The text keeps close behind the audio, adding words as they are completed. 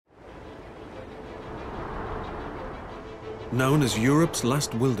Known as Europe's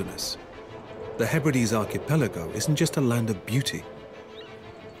last wilderness, the Hebrides archipelago isn't just a land of beauty.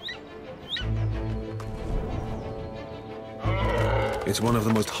 It's one of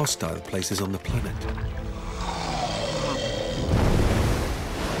the most hostile places on the planet.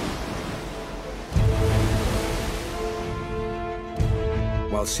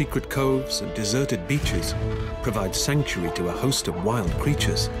 While secret coves and deserted beaches provide sanctuary to a host of wild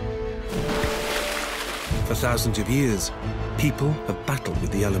creatures. For thousands of years, people have battled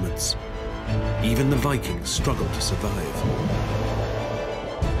with the elements. Even the Vikings struggled to survive.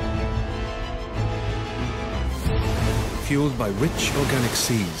 Fueled by rich organic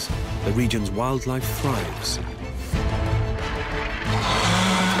seas, the region's wildlife thrives.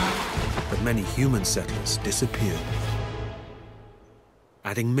 But many human settlers disappeared,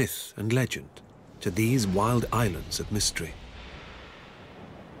 adding myth and legend to these wild islands of mystery.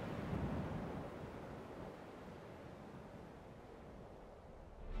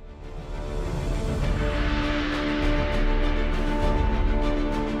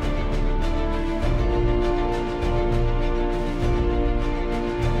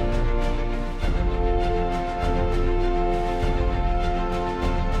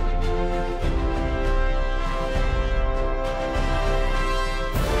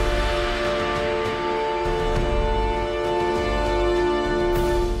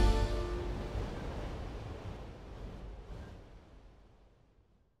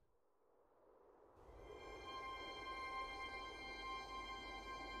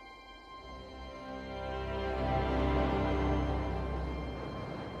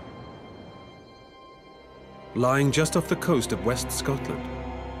 Lying just off the coast of West Scotland,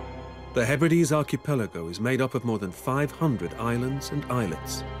 the Hebrides archipelago is made up of more than 500 islands and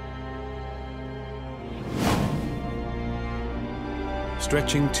islets.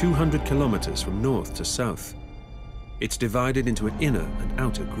 Stretching 200 kilometres from north to south, it's divided into an inner and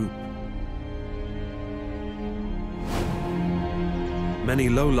outer group. Many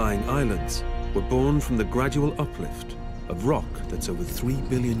low-lying islands were born from the gradual uplift of rock that's over 3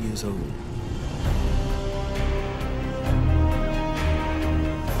 billion years old.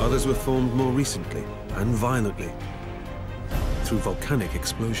 Others were formed more recently and violently through volcanic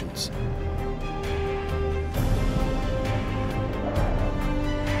explosions.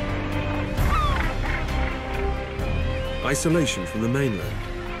 Isolation from the mainland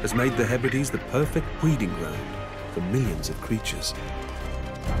has made the Hebrides the perfect breeding ground for millions of creatures.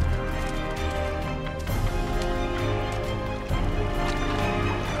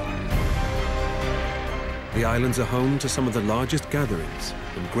 The islands are home to some of the largest gatherings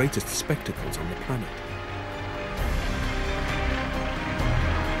and greatest spectacles on the planet.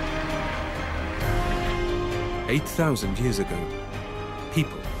 "8,000 years ago,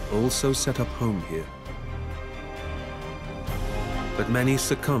 people also set up home here. But many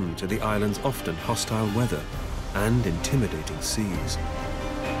succumbed to the island's often hostile weather and intimidating seas.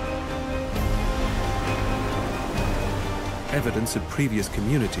 Evidence of previous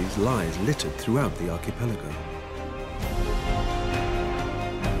communities lies littered throughout the archipelago.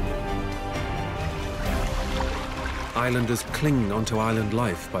 Islanders cling onto island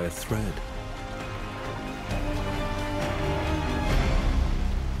life by a thread.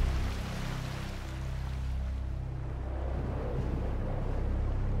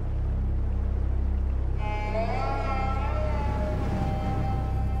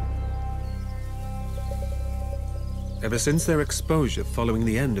 Ever since their exposure following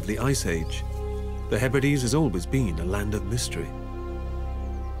the end of the Ice Age, the Hebrides has always been a land of mystery.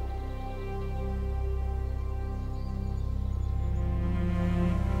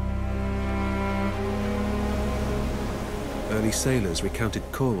 Early sailors recounted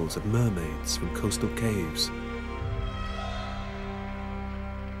calls of mermaids from coastal caves.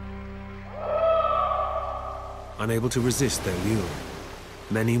 Unable to resist their lure,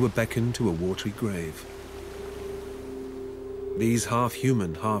 many were beckoned to a watery grave. These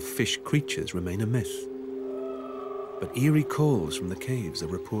half-human, half-fish creatures remain a myth, but eerie calls from the caves are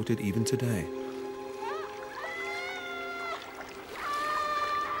reported even today.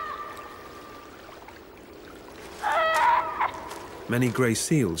 Many grey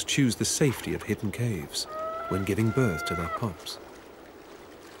seals choose the safety of hidden caves when giving birth to their pups.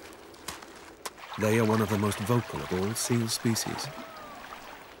 They are one of the most vocal of all seal species.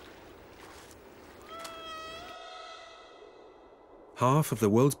 Half of the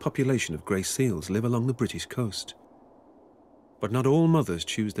world's population of grey seals live along the British coast. But not all mothers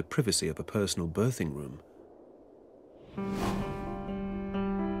choose the privacy of a personal birthing room.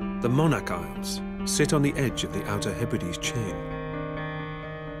 The Monarch Isles sit on the edge of the Outer Hebrides chain.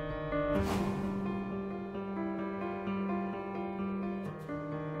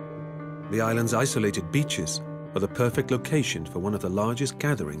 The island's isolated beaches are the perfect location for one of the largest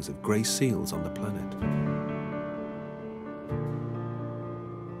gatherings of grey seals on the planet.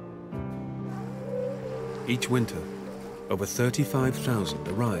 Each winter, over 35,000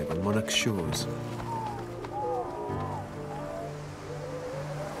 arrive on Monarch's shores.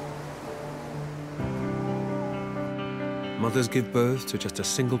 Mothers give birth to just a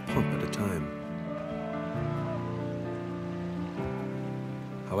single pup at a time.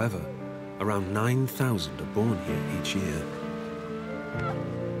 However, around 9,000 are born here each year.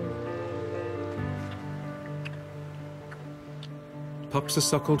 Pups are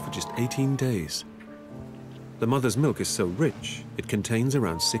suckled for just 18 days. The mother's milk is so rich, it contains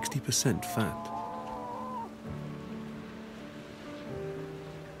around 60% fat.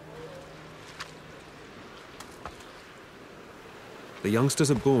 The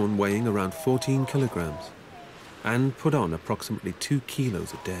youngsters are born weighing around 14 kilograms and put on approximately 2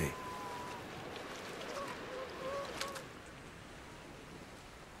 kilos a day.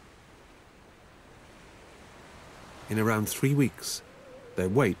 In around 3 weeks, their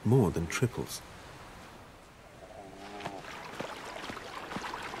weight more than triples.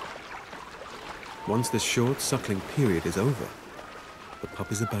 Once this short suckling period is over, the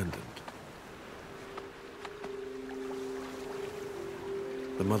pup is abandoned.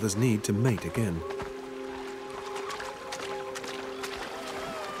 The mothers need to mate again.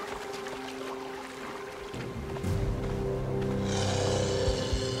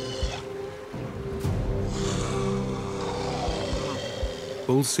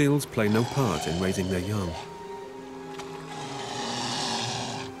 Bull seals play no part in raising their young.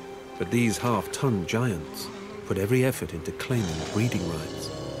 But these half-ton giants put every effort into claiming breeding rights.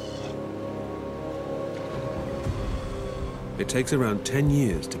 It takes around 10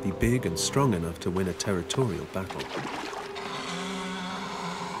 years to be big and strong enough to win a territorial battle.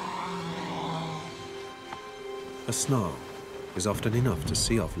 A snarl is often enough to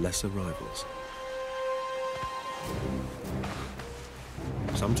see off lesser rivals.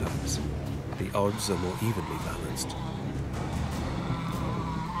 Sometimes, the odds are more evenly balanced.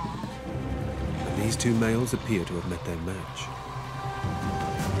 And these two males appear to have met their match.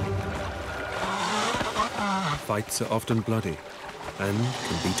 Fights are often bloody and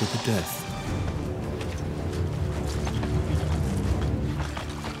can be to the death.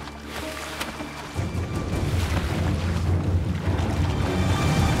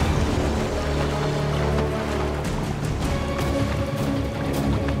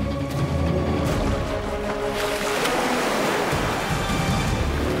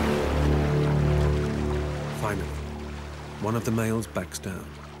 Finally, one of the males backs down.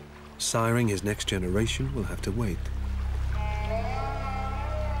 Siring his next generation will have to wait.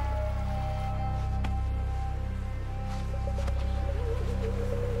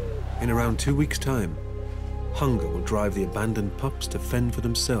 In around 2 weeks' time, hunger will drive the abandoned pups to fend for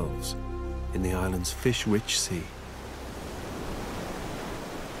themselves in the island's fish-rich sea.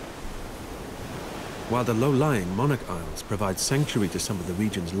 While the low-lying Monarch Isles provide sanctuary to some of the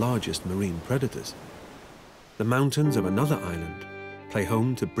region's largest marine predators, the mountains of another island play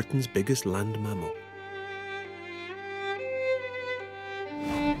home to Britain's biggest land mammal.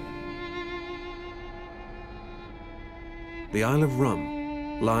 The Isle of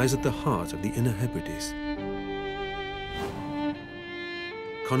Rum lies at the heart of the inner Hebrides.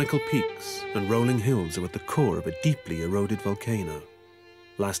 Conical peaks and rolling hills are at the core of a deeply eroded volcano,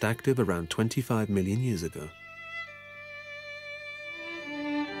 last active around 25 million years ago.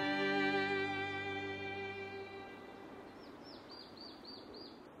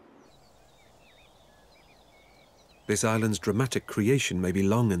 This island's dramatic creation may be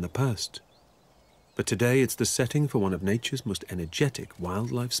long in the past, but today it's the setting for one of nature's most energetic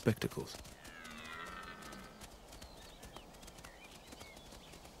wildlife spectacles.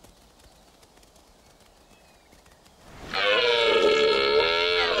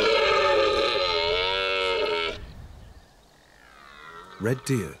 Red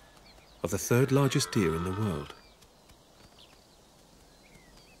deer are the third largest deer in the world.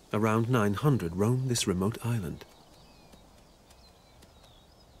 Around 900 roam this remote island.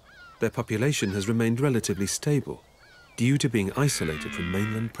 Their population has remained relatively stable due to being isolated from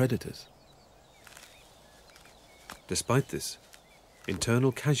mainland predators. Despite this,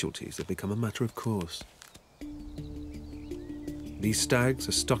 internal casualties have become a matter of course. These stags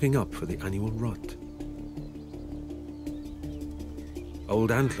are stocking up for the annual rut. Old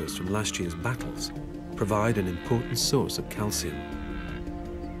antlers from last year's battles provide an important source of calcium.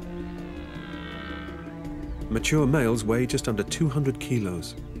 Mature males weigh just under 200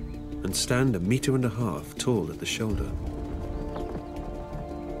 kilos and stand 1.5 meters tall at the shoulder.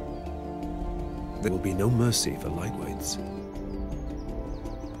 There will be no mercy for lightweights.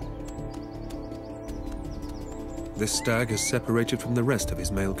 This stag has separated from the rest of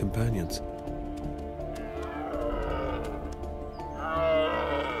his male companions.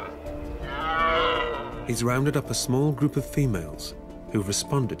 He's rounded up a small group of females who've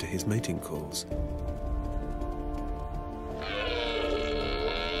responded to his mating calls.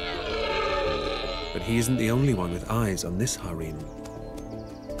 But he isn't the only one with eyes on this harem.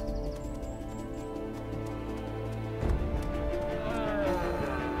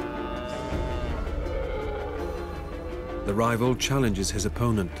 The rival challenges his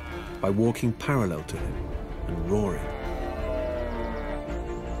opponent by walking parallel to him and roaring.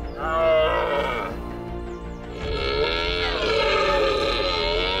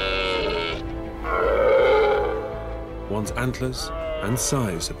 Once antlers and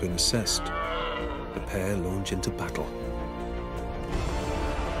size have been assessed, the pair launch into battle.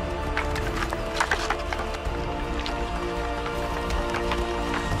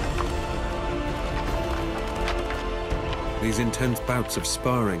 These intense bouts of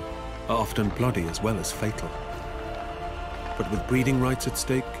sparring are often bloody as well as fatal. But with breeding rights at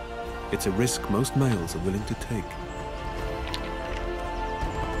stake, it's a risk most males are willing to take.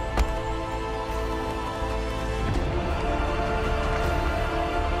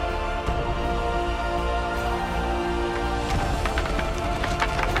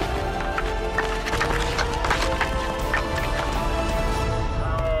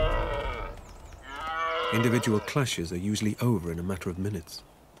 Individual clashes are usually over in a matter of minutes.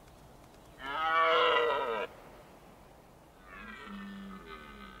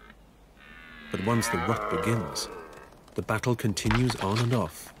 But once the rut begins, the battle continues on and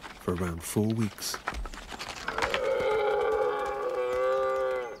off for around 4 weeks.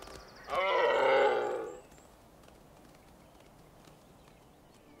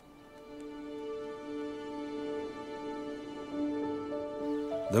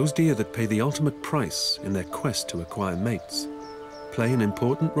 Those deer that pay the ultimate price in their quest to acquire mates play an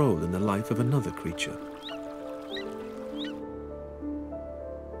important role in the life of another creature.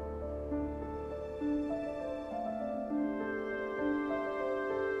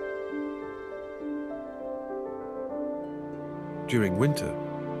 During winter,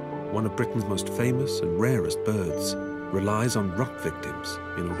 one of Britain's most famous and rarest birds relies on rock victims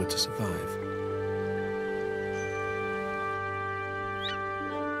in order to survive.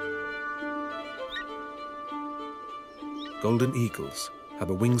 Golden eagles have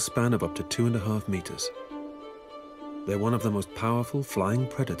a wingspan of up to 2.5 meters. They're one of the most powerful flying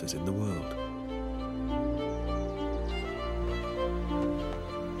predators in the world.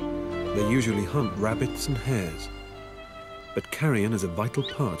 They usually hunt rabbits and hares, but carrion is a vital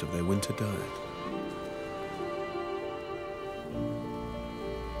part of their winter diet.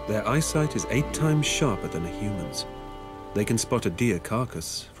 Their eyesight is 8 times sharper than a human's. They can spot a deer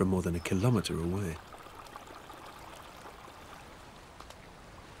carcass from more than 1 kilometre away.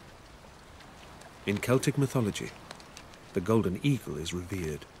 In Celtic mythology, the golden eagle is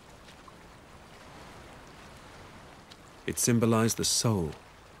revered. It symbolized the soul,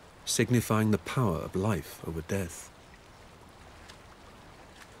 signifying the power of life over death.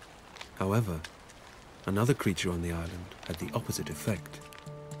 However, another creature on the island had the opposite effect.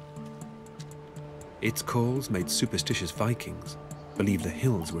 Its calls made superstitious Vikings believe the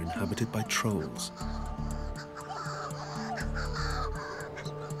hills were inhabited by trolls.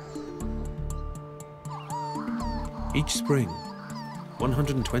 Each spring,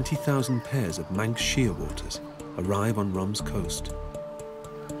 120,000 pairs of Manx shearwaters arrive on Rum's coast.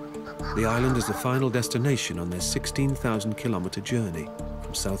 The island is the final destination on their 16,000-kilometre journey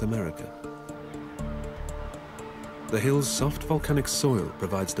from South America. The hill's soft volcanic soil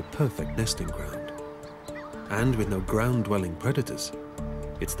provides the perfect nesting ground. And with no ground-dwelling predators,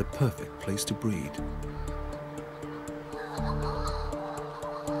 it's the perfect place to breed.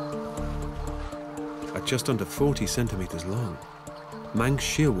 At just under 40 centimeters long, Manx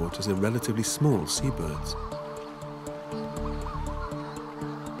shearwaters are relatively small seabirds.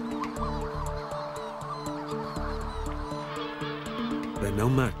 They're no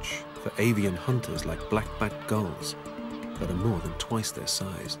match for avian hunters like black-backed gulls that are more than twice their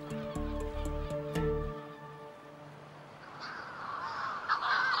size.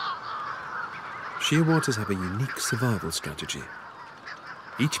 Shearwaters have a unique survival strategy.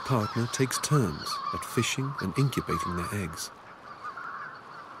 Each partner takes turns at fishing and incubating their eggs.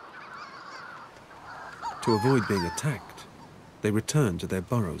 To avoid being attacked, they return to their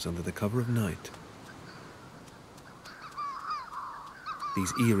burrows under the cover of night.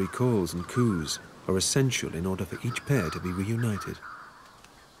 These eerie calls and coos are essential in order for each pair to be reunited.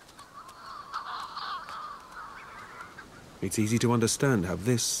 It's easy to understand how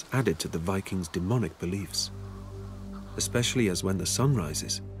this added to the Vikings' demonic beliefs, especially as when the sun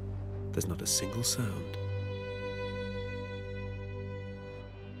rises, there's not a single sound.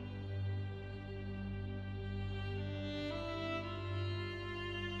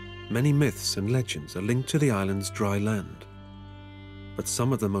 Many myths and legends are linked to the island's dry land, but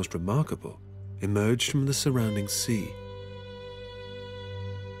some of the most remarkable emerged from the surrounding sea.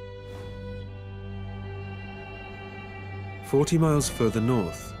 40 miles further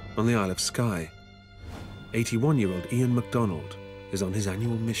north, on the Isle of Skye, 81-year-old Ian MacDonald is on his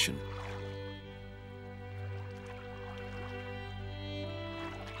annual mission.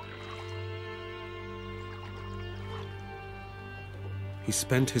 He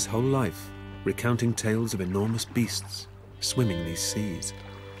spent his whole life recounting tales of enormous beasts swimming these seas.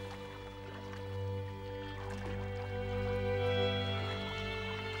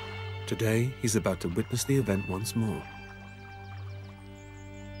 Today, he's about to witness the event once more.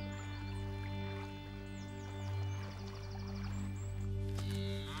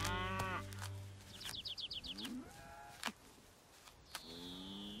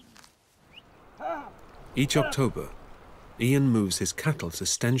 Each October, Ian moves his cattle to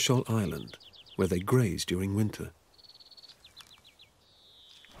Stenshall Island, where they graze during winter.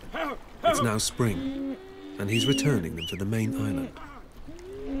 It's now spring, and he's returning them to the main island.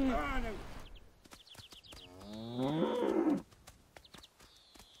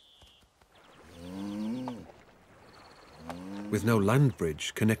 With no land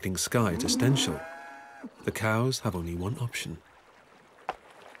bridge connecting Skye to Stenshall, the cows have only one option.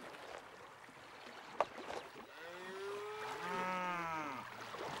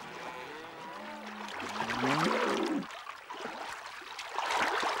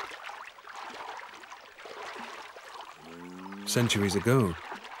 Centuries ago,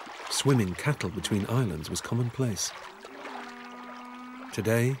 swimming cattle between islands was commonplace.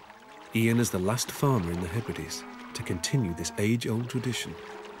 Today, Ian is the last farmer in the Hebrides to continue this age-old tradition.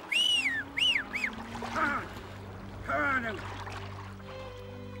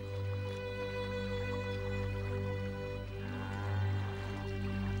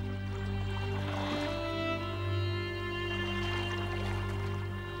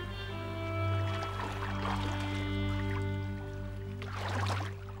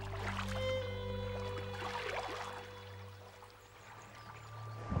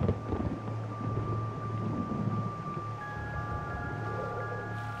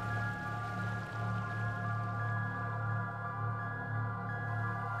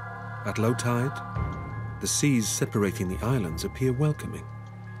 At low tide, the seas separating the islands appear welcoming.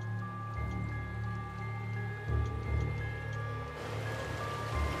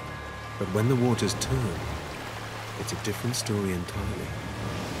 But when the waters turn, it's a different story entirely.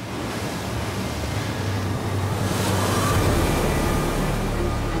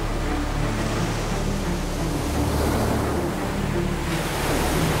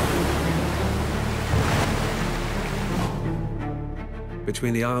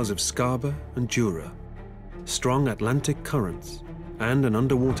 Between the Isles of Scarborough and Jura, strong Atlantic currents and an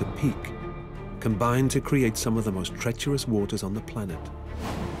underwater peak combine to create some of the most treacherous waters on the planet.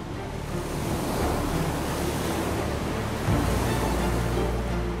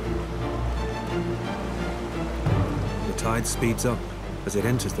 The tide speeds up as it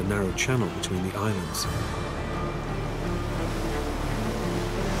enters the narrow channel between the islands.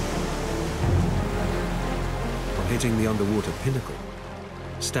 On hitting the underwater pinnacle,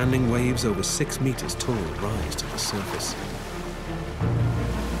 standing waves over 6 meters tall rise to the surface.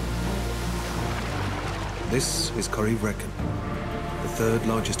 This is Corrie Wrekin, the third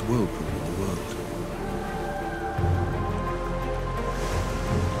largest whirlpool in the world.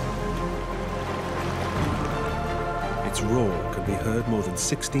 Its roar can be heard more than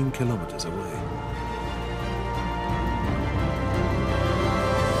 16 kilometers away.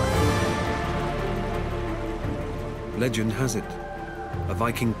 Legend has it, a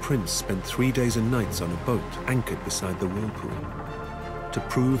Viking prince spent 3 days and nights on a boat anchored beside the whirlpool to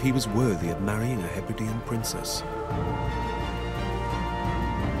prove he was worthy of marrying a Hebridean princess.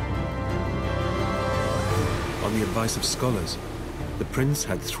 On the advice of scholars, the prince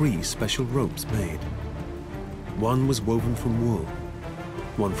had 3 special ropes made. One was woven from wool,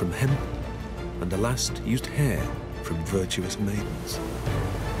 one from hemp, and the last used hair from virtuous maidens.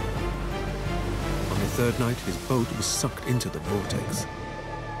 On the 3rd night, his boat was sucked into the vortex.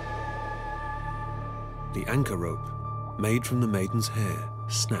 The anchor rope, made from the maiden's hair,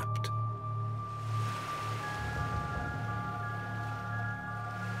 snapped.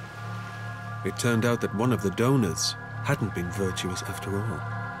 It turned out that one of the donors hadn't been virtuous after all.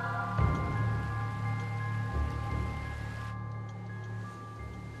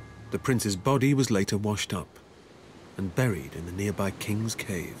 The prince's body was later washed up and buried in the nearby king's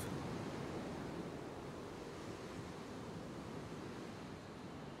cave.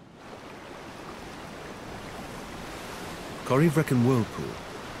 Corryvreckan whirlpool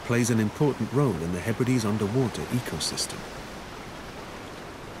plays an important role in the Hebrides underwater ecosystem.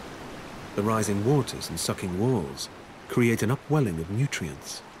 The rising waters and sucking walls create an upwelling of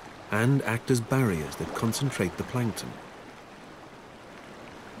nutrients and act as barriers that concentrate the plankton.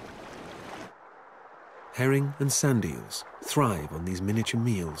 Herring and sand eels thrive on these miniature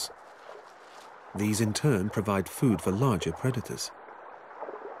meals. These in turn provide food for larger predators.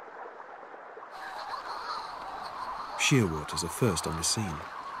 Shearwaters are first on the scene,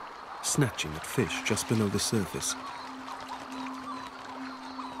 snatching at fish just below the surface.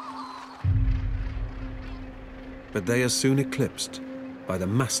 But they are soon eclipsed by the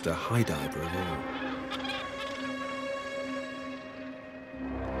master high diver of all.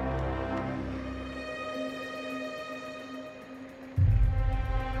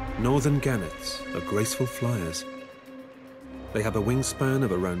 Northern gannets are graceful flyers. They have a wingspan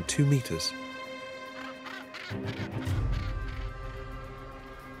of around 2 meters.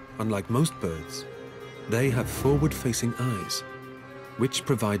 Unlike most birds, they have forward-facing eyes, which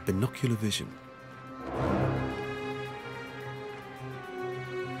provide binocular vision.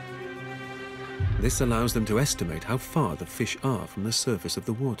 This allows them to estimate how far the fish are from the surface of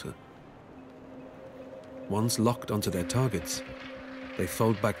the water. Once locked onto their targets, they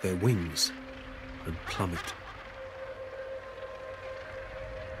fold back their wings and plummet.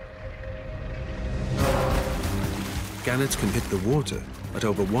 Gannets can hit the water at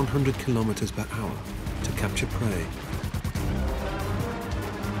over 100 kilometers per hour to capture prey.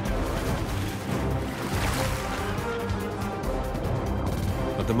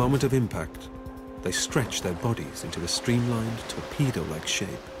 At the moment of impact, they stretch their bodies into a streamlined, torpedo-like shape.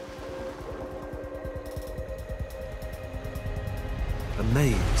 A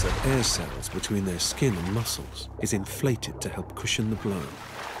maze of air cells between their skin and muscles is inflated to help cushion the blow.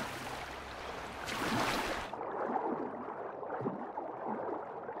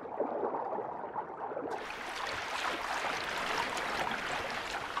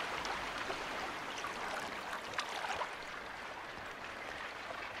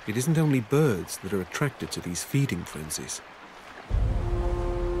 It isn't only birds that are attracted to these feeding frenzies.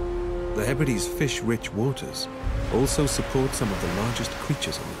 The Hebrides' fish-rich waters also support some of the largest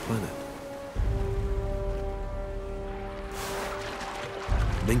creatures on the planet.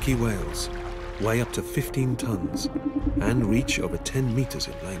 Minke whales weigh up to 15 tons and reach over 10 meters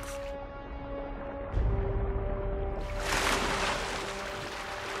in length.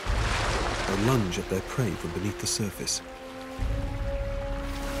 They lunge at their prey from beneath the surface.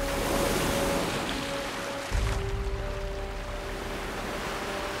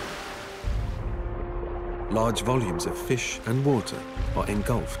 Large volumes of fish and water are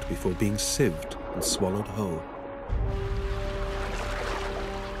engulfed before being sieved and swallowed whole.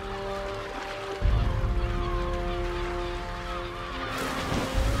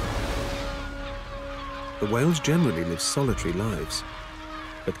 The whales generally live solitary lives,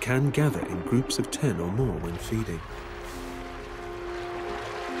 but can gather in groups of 10 or more when feeding.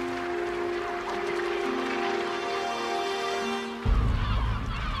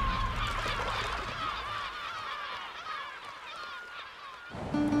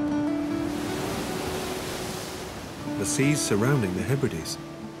 The seas surrounding the Hebrides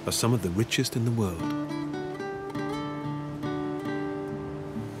are some of the richest in the world.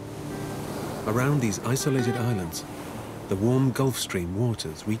 Around these isolated islands, the warm Gulf Stream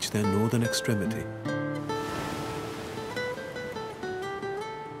waters reach their northern extremity.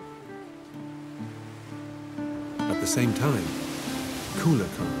 At the same time, cooler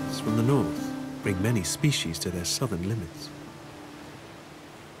currents from the north bring many species to their southern limits.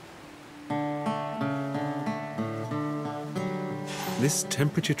 This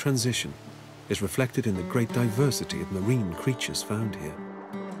temperature transition is reflected in the great diversity of marine creatures found here.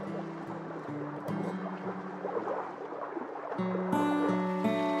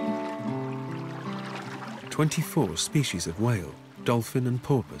 " 24 species of whale, dolphin and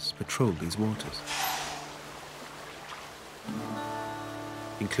porpoise patrol these waters,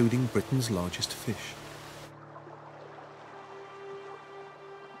 including Britain's largest fish.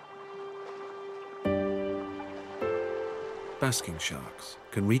 Basking sharks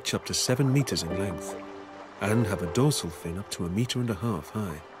can reach up to 7 meters in length and have a dorsal fin up to 1.5 meters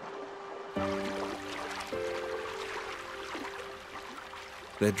high.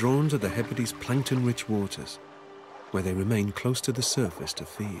 They're drawn to the Hebrides' plankton-rich waters, where they remain close to the surface to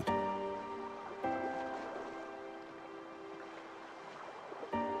feed.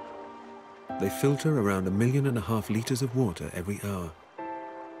 They filter around 1.5 million litres of water every hour,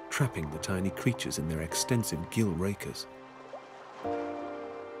 trapping the tiny creatures in their extensive gill rakers.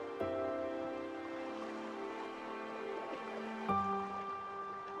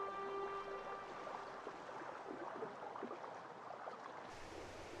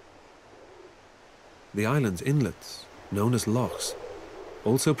 The island's inlets, known as lochs,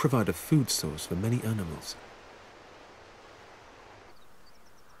 also provide a food source for many animals,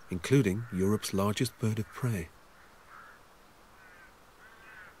 including Europe's largest bird of prey.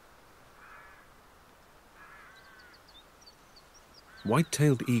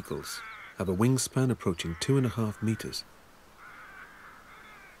 White-tailed eagles have a wingspan approaching 2.5 meters.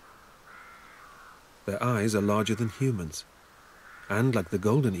 Their eyes are larger than humans, and like the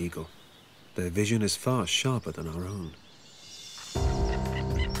golden eagle, their vision is far sharper than our own.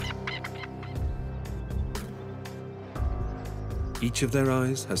 Each of their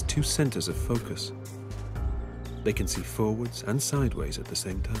eyes has 2 centers of focus. They can see forwards and sideways at the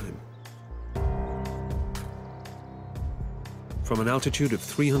same time. From an altitude of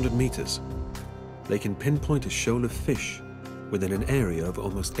 300 meters, they can pinpoint a shoal of fish within an area of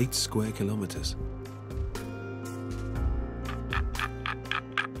almost 8 square kilometers.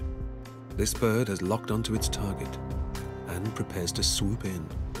 This bird has locked onto its target and prepares to swoop in.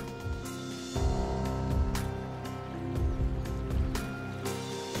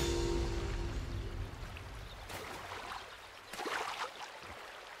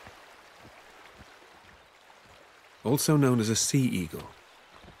 Also known as a sea eagle,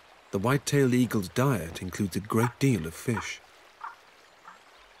 the white-tailed eagle's diet includes a great deal of fish.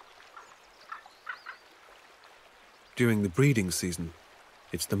 During the breeding season,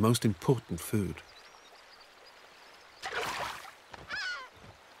 it's the most important food.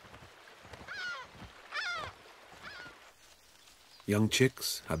 Young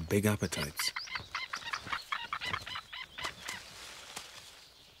chicks have big appetites.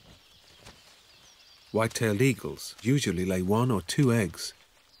 White-tailed eagles usually lay 1 or 2 eggs,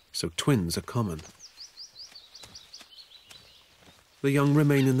 so twins are common. The young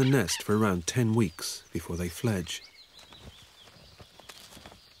remain in the nest for around 10 weeks before they fledge.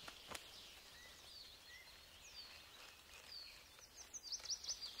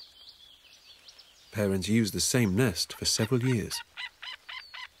 Parents use the same nest for several years.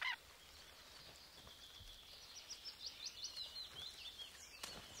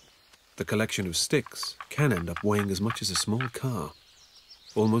 The collection of sticks can end up weighing as much as a small car,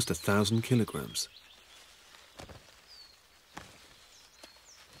 almost 1,000 kilograms.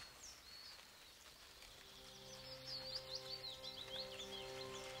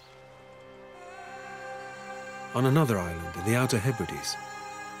 On another island in the Outer Hebrides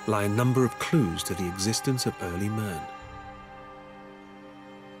lie a number of clues to the existence of early man.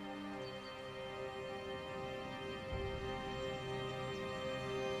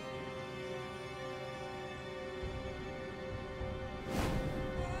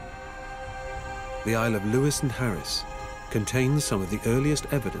 The Isle of Lewis and Harris contains some of the earliest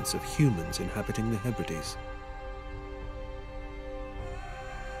evidence of humans inhabiting the Hebrides.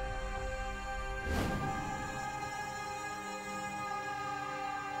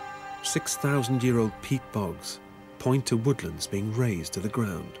 "6,000-year-old peat bogs point to woodlands being razed to the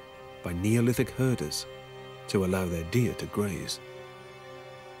ground by Neolithic herders to allow their deer to graze.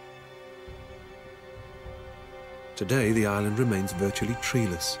 Today, the island remains virtually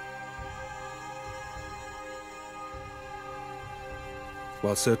treeless.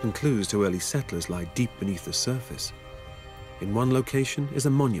 While certain clues to early settlers lie deep beneath the surface, in one location is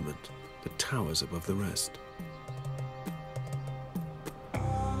a monument that towers above the rest.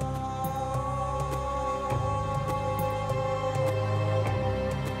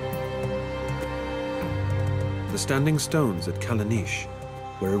 The standing stones at Callanish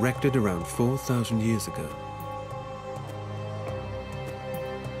were erected around 4,000 years ago.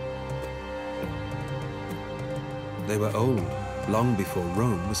 They were old, long before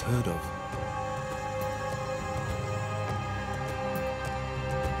Rome was heard of.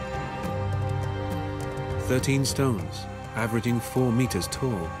 "13 stones, averaging 4 meters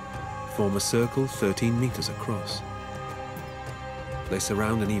tall, form a circle 13 meters across. They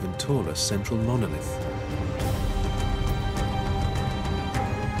surround an even taller central monolith.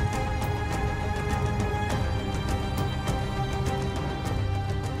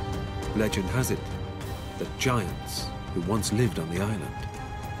 Legend has it that giants who once lived on the island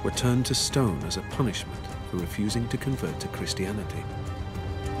were turned to stone as a punishment for refusing to convert to Christianity.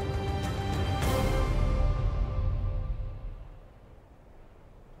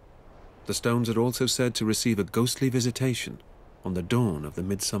 The stones are also said to receive a ghostly visitation on the dawn of the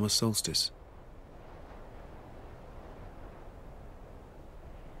midsummer solstice.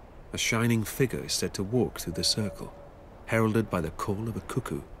 a shining figure is said to walk through the circle, heralded by the call of a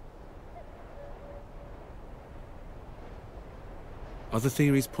cuckoo. Other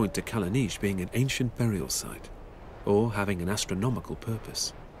theories point to Callanish being an ancient burial site, or having an astronomical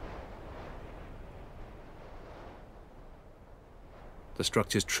purpose. The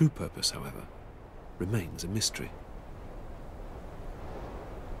structure's true purpose, however, remains a mystery.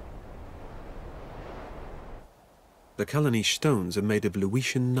 The Callanish stones are made of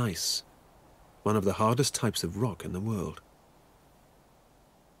Lewisian gneiss, one of the hardest types of rock in the world.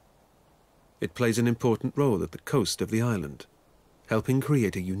 It plays an important role at the coast of the island, helping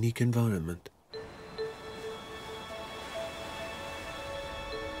create a unique environment.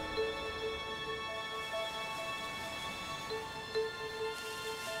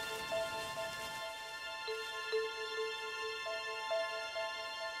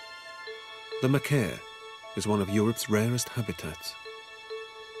 The macaire is one of Europe's rarest habitats.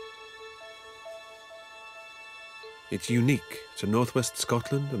 It's unique to northwest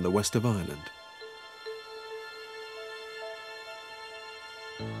Scotland and the west of Ireland.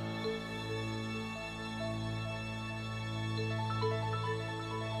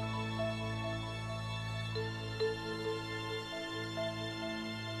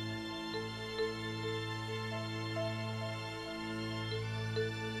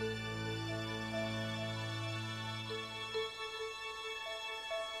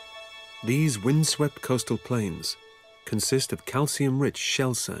 These windswept coastal plains consist of calcium-rich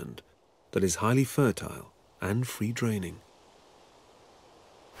shell sand that is highly fertile and free-draining.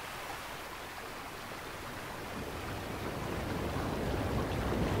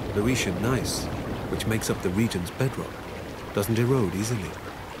 Lewisian gneiss, which makes up the region's bedrock, doesn't erode easily.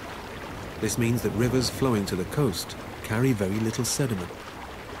 This means that rivers flowing to the coast carry very little sediment,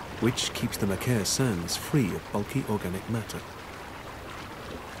 which keeps the macaire sands free of bulky organic matter.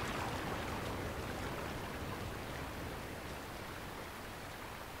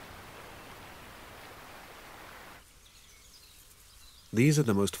 These are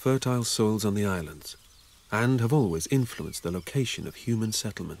the most fertile soils on the islands, and have always influenced the location of human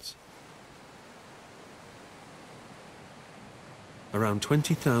settlements. Around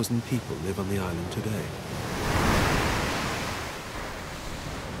 20,000 people live on the island today.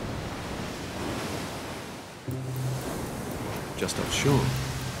 Just offshore,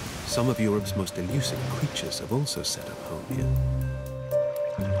 some of Europe's most elusive creatures have also set up home here.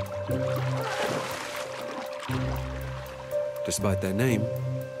 Despite their name,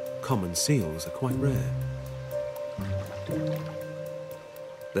 common seals are quite rare.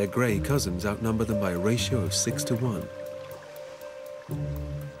 Their grey cousins outnumber them by a ratio of 6 to 1.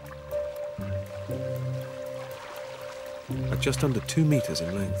 At just under 2 meters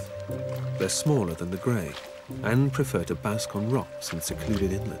in length, they're smaller than the grey and prefer to bask on rocks in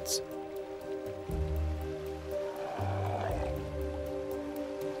secluded inlets.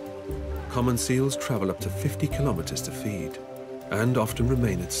 Common seals travel up to 50 kilometres to feed, and often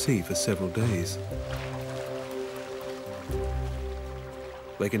remain at sea for several days.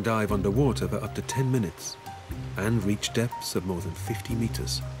 They can dive underwater for up to 10 minutes and reach depths of more than 50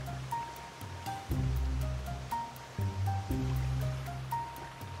 meters.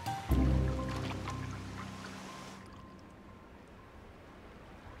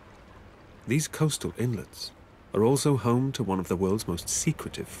 These coastal inlets are also home to one of the world's most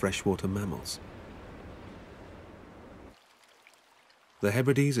secretive freshwater mammals. The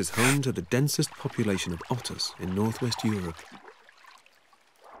Hebrides is home to the densest population of otters in northwest Europe.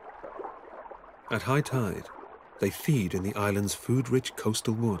 At high tide, they feed in the island's food-rich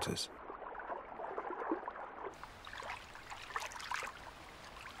coastal waters.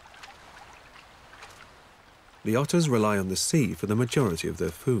 The otters rely on the sea for the majority of their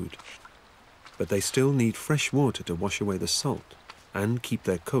food, but they still need fresh water to wash away the salt and keep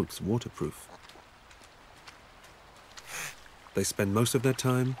their coats waterproof. They spend most of their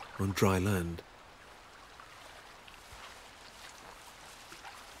time on dry land.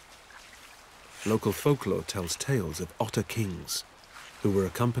 Local folklore tells tales of otter kings, who were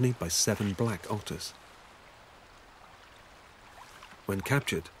accompanied by 7 black otters. When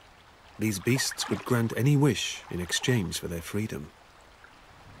captured, these beasts would grant any wish in exchange for their freedom.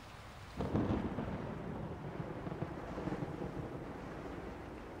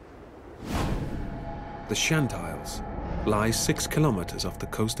 The Shant Isles lie 6 kilometres off the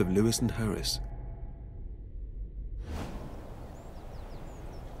coast of Lewis and Harris.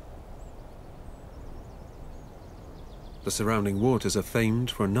 The surrounding waters are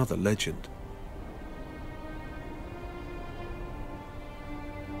famed for another legend.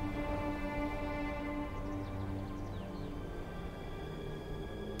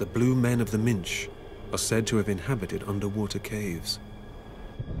 The Blue Men of the Minch are said to have inhabited underwater caves.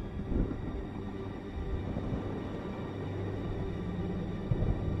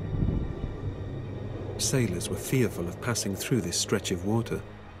 Sailors were fearful of passing through this stretch of water,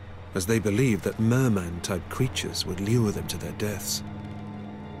 as they believed that merman-type creatures would lure them to their deaths.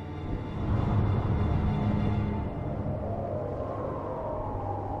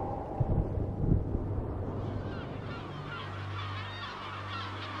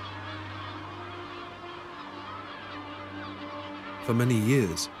 For many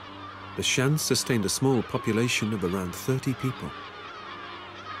years, the Shanse sustained a small population of around 30 people.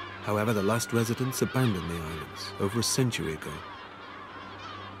 However, the last residents abandoned the islands over a century ago.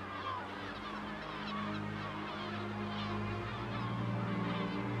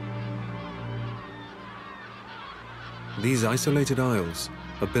 These isolated isles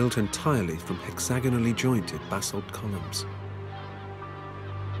are built entirely from hexagonally jointed basalt columns.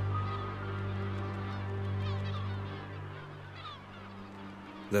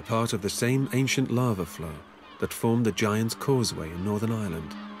 They're part of the same ancient lava flow that formed the Giant's Causeway in Northern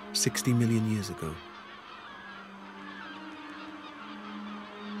Ireland 60 million years ago.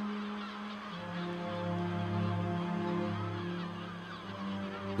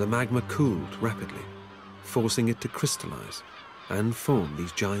 The magma cooled rapidly, forcing it to crystallize and form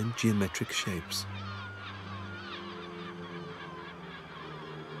these giant geometric shapes.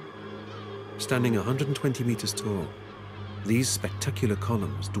 Standing 120 meters tall, these spectacular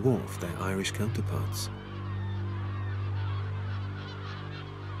columns dwarf their Irish counterparts.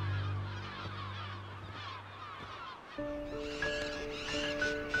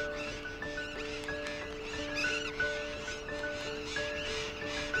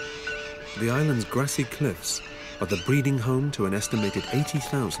 The island's grassy cliffs are the breeding home to an estimated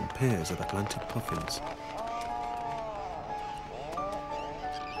 80,000 pairs of Atlantic puffins.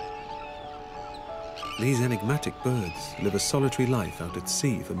 These enigmatic birds live a solitary life out at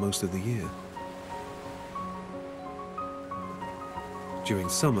sea for most of the year. During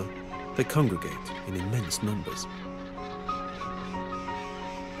summer, they congregate in immense numbers.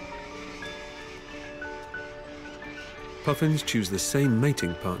 Puffins choose the same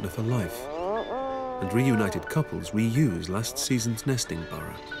mating partner for life, and reunited couples reuse last season's nesting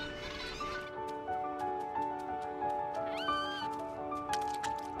burrow.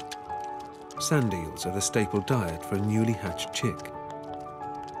 Sand eels are the staple diet for a newly hatched chick.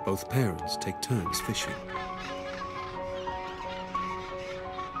 Both parents take turns fishing.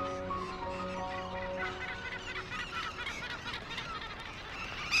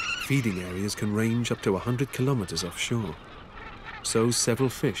 Feeding areas can range up to 100 kilometres offshore, so several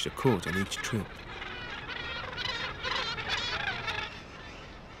fish are caught on each trip.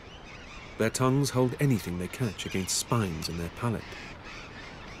 Their tongues hold anything they catch against spines in their palate.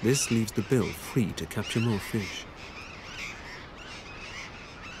 This leaves the bill free to capture more fish.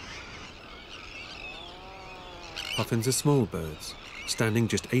 Puffins are small birds, standing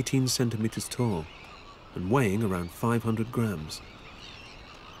just 18 centimeters tall and weighing around 500 grams.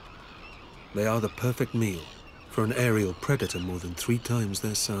 They are the perfect meal for an aerial predator more than 3 times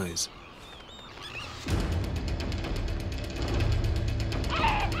their size.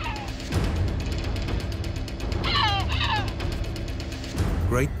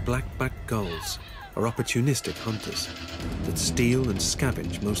 Great black-backed gulls are opportunistic hunters that steal and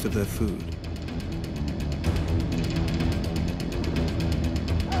scavenge most of their food.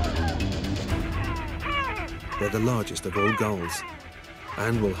 They're the largest of all gulls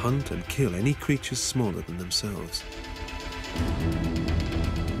and will hunt and kill any creatures smaller than themselves.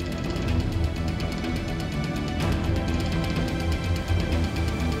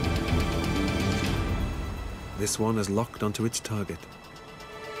 This one has locked onto its target.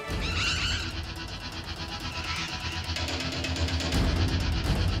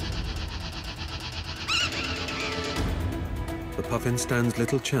 The puffin stands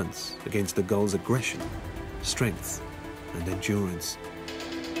little chance against the gull's aggression, strength, and endurance.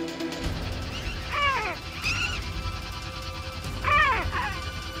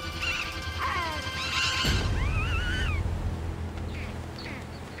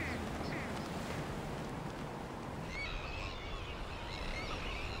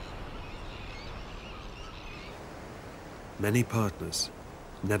 Many partners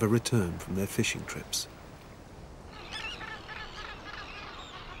never return from their fishing trips.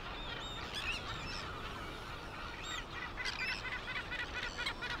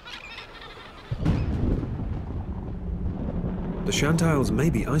 The Shant Isles may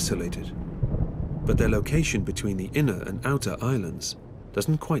be isolated, but their location between the inner and outer islands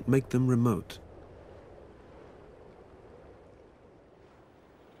doesn't quite make them remote.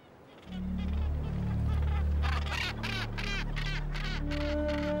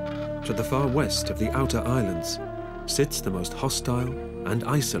 To the far west of the outer islands sits the most hostile and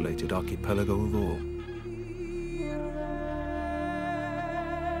isolated archipelago of all.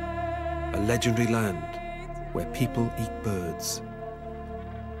 A legendary land where people eat birds.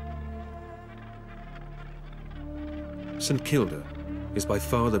 St Kilda is by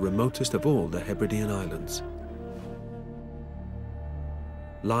far the remotest of all the Hebridean islands.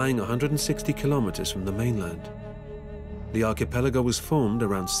 Lying 160 kilometres from the mainland, the archipelago was formed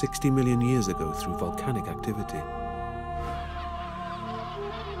around 60 million years ago through volcanic activity.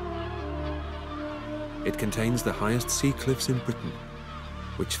 It contains the highest sea cliffs in Britain,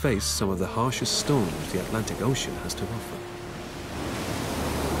 which face some of the harshest storms the Atlantic Ocean has to offer.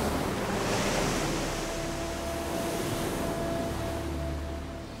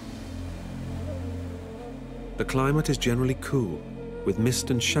 The climate is generally cool, with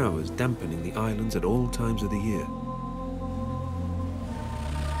mist and showers dampening the islands at all times of the year.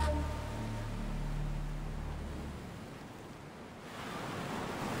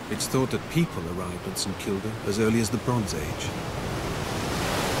 It's thought that people arrived on St Kilda as early as the Bronze Age.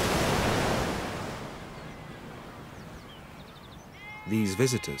 These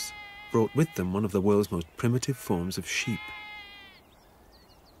visitors brought with them one of the world's most primitive forms of sheep.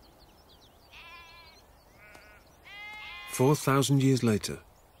 Four 4,000 years later,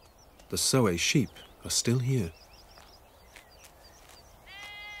 the Soay sheep are still here.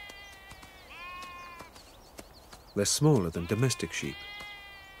 They're smaller than domestic sheep,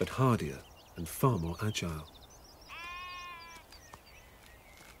 but hardier and far more agile.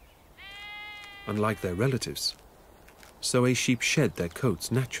 Unlike their relatives, Soay sheep shed their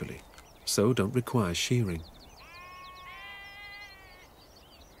coats naturally, so don't require shearing.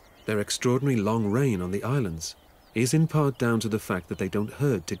 Their extraordinary long reign on the islands is in part down to the fact that they don't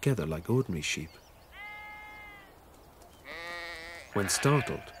herd together like ordinary sheep. When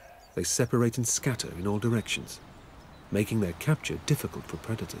startled, they separate and scatter in all directions, making their capture difficult for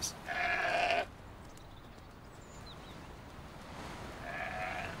predators.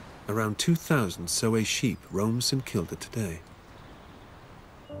 Around 2,000 Soay sheep roam St Kilda today.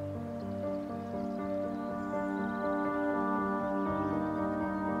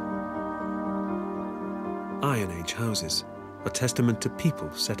 Iron Age houses, a testament to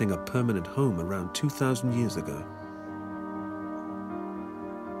people setting up permanent home around 2,000 years ago.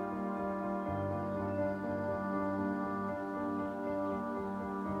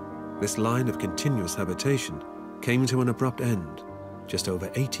 This line of continuous habitation came to an abrupt end just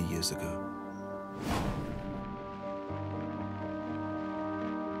over 80 years ago.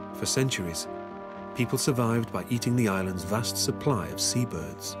 For centuries, people survived by eating the island's vast supply of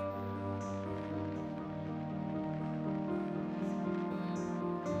seabirds.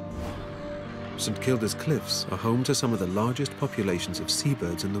 St Kilda's cliffs are home to some of the largest populations of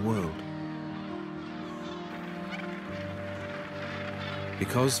seabirds in the world.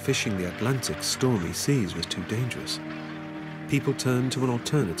 Because fishing the Atlantic's stormy seas was too dangerous, people turned to an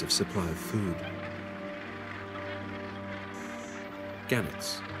alternative supply of food.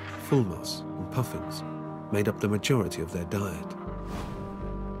 Gannets, fulmars, and puffins made up the majority of their diet.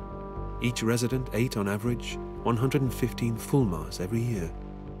 Each resident ate on average 115 fulmars every year.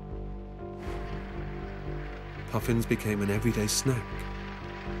 Puffins became an everyday snack,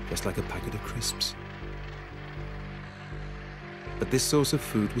 just like a packet of crisps. But this source of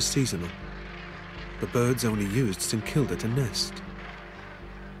food was seasonal. The birds only used St Kilda to nest.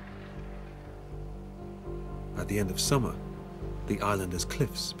 At the end of summer, the islanders'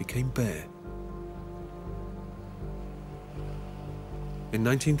 cliffs became bare. In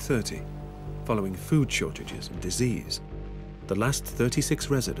 1930, following food shortages and disease, the last 36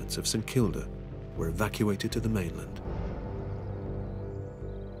 residents of St Kilda were evacuated to the mainland.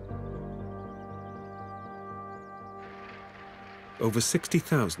 Over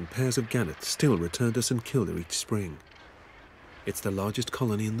 60,000 pairs of gannets still return to St Kilda each spring. It's the largest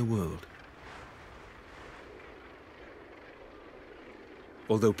colony in the world.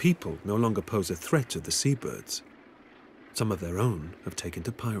 Although people no longer pose a threat to the seabirds, some of their own have taken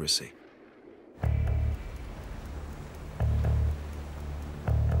to piracy.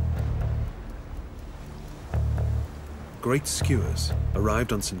 Great skuas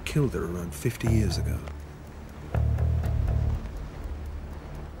arrived on St Kilda around 50 years ago.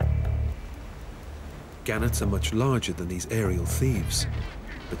 Gannets are much larger than these aerial thieves,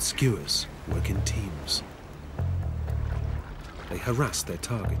 but skuas work in teams. They harass their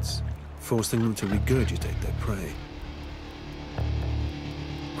targets, forcing them to regurgitate their prey.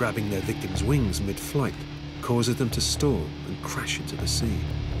 Grabbing their victims' wings mid-flight causes them to stall and crash into the sea.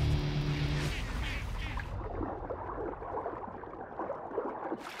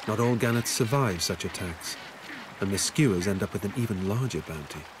 Not all gannets survive such attacks, and the skewers end up with an even larger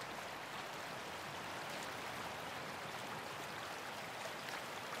bounty.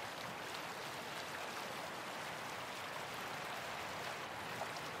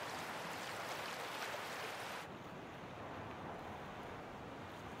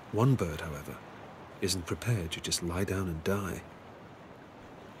 One bird, however, isn't prepared to just lie down and die.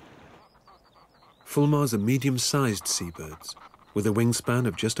 Fulmars are medium-sized seabirds with a wingspan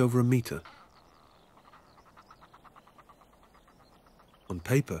of just over a metre. On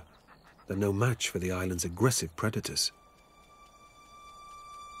paper, they're no match for the island's aggressive predators.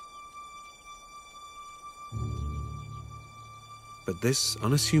 But this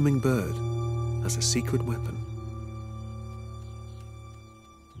unassuming bird has a secret weapon.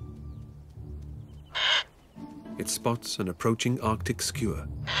 It spots an approaching Arctic skewer,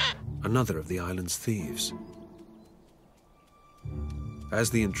 another of the island's thieves.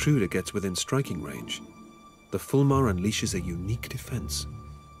 As the intruder gets within striking range, the fulmar unleashes a unique defense.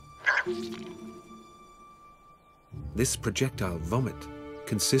 This projectile vomit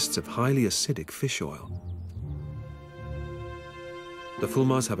consists of highly acidic fish oil. The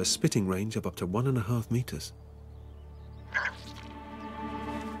fulmars have a spitting range of up to 1.5 meters.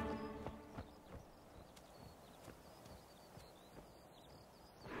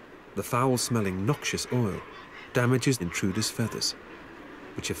 The foul-smelling, noxious oil damages the intruder's feathers,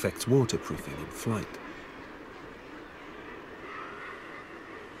 which affects waterproofing in flight.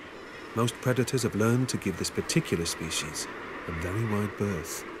 Most predators have learned to give this particular species a very wide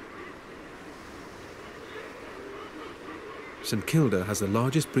berth. St Kilda has the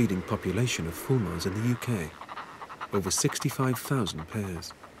largest breeding population of fulmars in the UK, over 65,000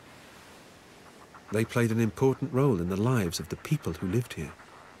 pairs. They played an important role in the lives of the people who lived here.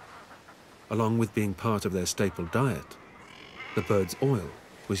 Along with being part of their staple diet, the bird's oil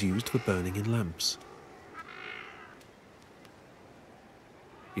was used for burning in lamps.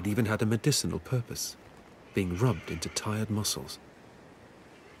 It even had a medicinal purpose, being rubbed into tired muscles.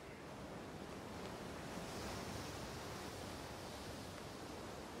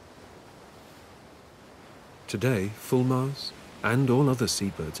 Today, fulmars, and all other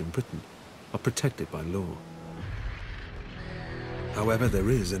seabirds in Britain, are protected by law. However, there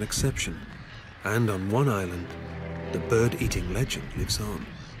is an exception. And on one island, the bird-eating legend lives on.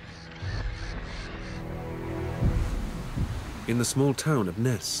 In the small town of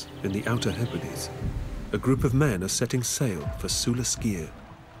Ness, in the outer Hebrides, a group of men are setting sail for Sula,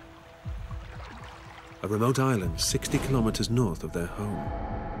 a remote island 60 kilometres north of their home.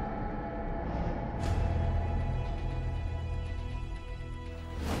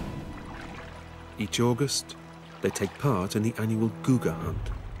 Each August, they take part in the annual Guga hunt.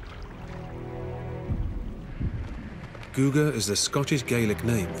 Guga is the Scottish Gaelic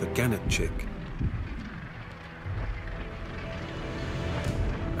name for gannet chick.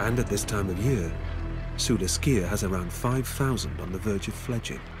 And at this time of year, Sula has around 5,000 on the verge of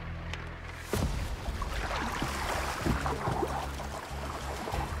fledging.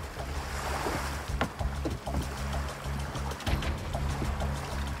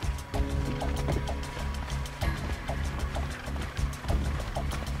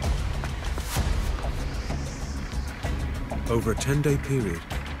 Over a 10-day period,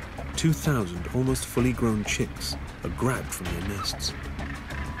 2,000 almost fully grown chicks are grabbed from their nests.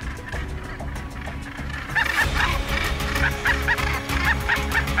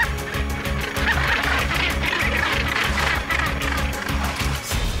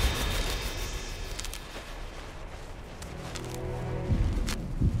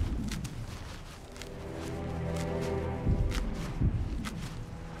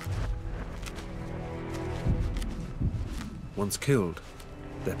 Once killed,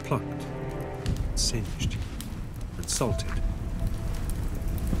 they're plucked, singed, and salted.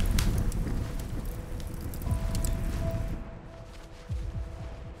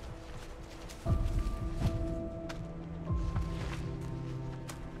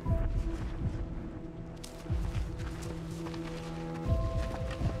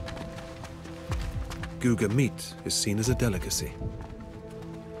 Guga meat is seen as a delicacy.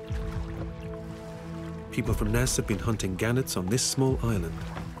 People from Ness have been hunting gannets on this small island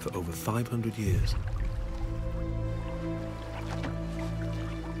for over 500 years.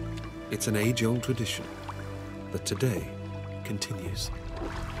 It's an age-old tradition that today continues.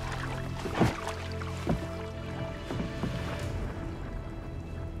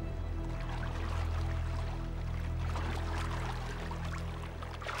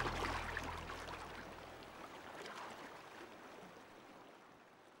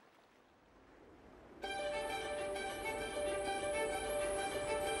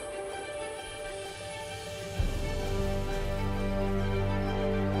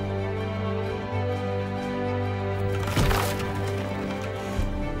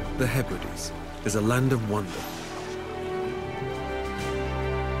 The Hebrides is a land of wonder.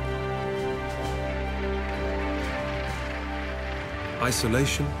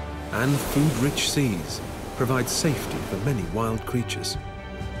 Isolation and food-rich seas provide safety for many wild creatures.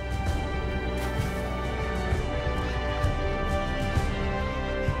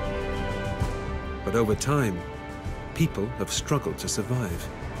 But over time, people have struggled to survive.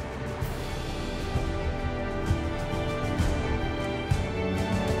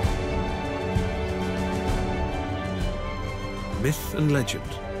 Myth and legend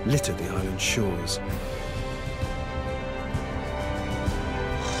litter the island's shores.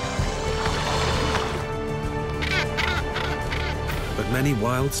 But many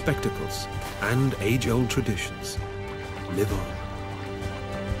wild spectacles and age-old traditions live on.